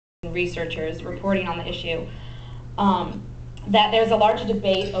and researchers reporting on the issue, that there's a large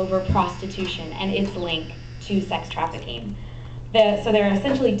debate over prostitution and its link to sex trafficking. So there are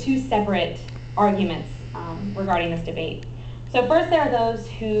essentially two separate arguments regarding this debate. So first, there are those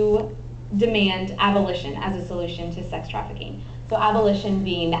who demand abolition as a solution to sex trafficking. So abolition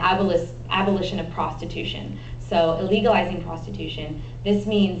being the abolition of prostitution. So illegalizing prostitution. This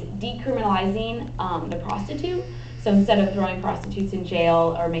means decriminalizing the prostitute. So instead of throwing prostitutes in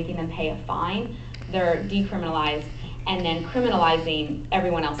jail or making them pay a fine, they're decriminalized, and then criminalizing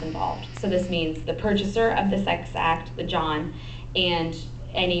everyone else involved. So this means the purchaser of the sex act, the John, and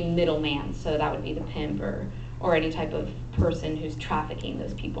any middleman. So that would be the pimp or any type of person who's trafficking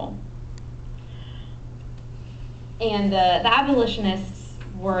those people. And the abolitionists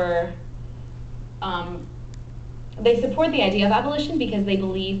were, they support the idea of abolition because they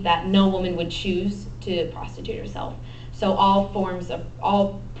believe that no woman would choose to prostitute herself. So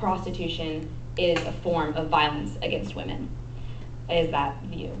all prostitution is a form of violence against women, is that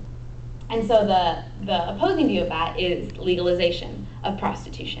view. And so the opposing view of that is legalization of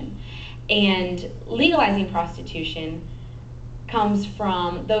prostitution. And legalizing prostitution comes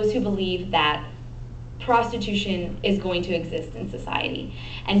from those who believe that prostitution is going to exist in society.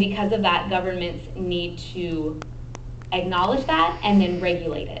 And because of that, governments need to acknowledge that and then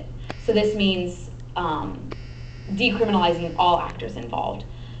regulate it. So this means decriminalizing all actors involved.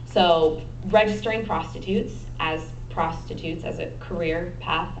 So registering prostitutes as a career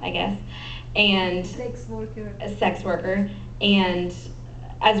path, I guess, and a sex worker, and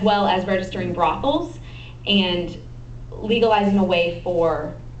as well as registering brothels and legalizing a way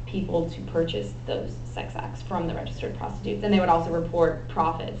for people to purchase those sex acts from the registered prostitutes. And they would also report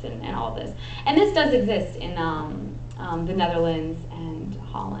profits and all of this. And this does exist in the Netherlands and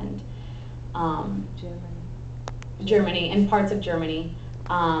Holland, Germany, and parts of Germany,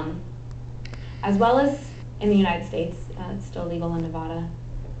 as well as in the United States. It's still legal in Nevada.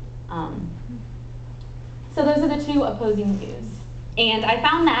 So those are the two opposing views. And I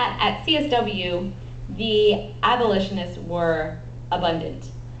found that at CSW, the abolitionists were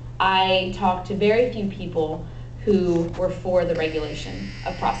abundant. I talked to very few people who were for the regulation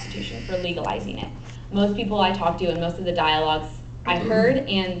of prostitution, for legalizing it. Most people I talked to and most of the dialogues I heard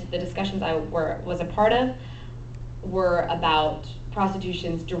and the discussions I was a part of were about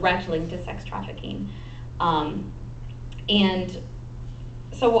prostitution's direct link to sex trafficking. And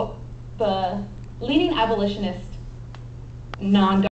so the leading abolitionist non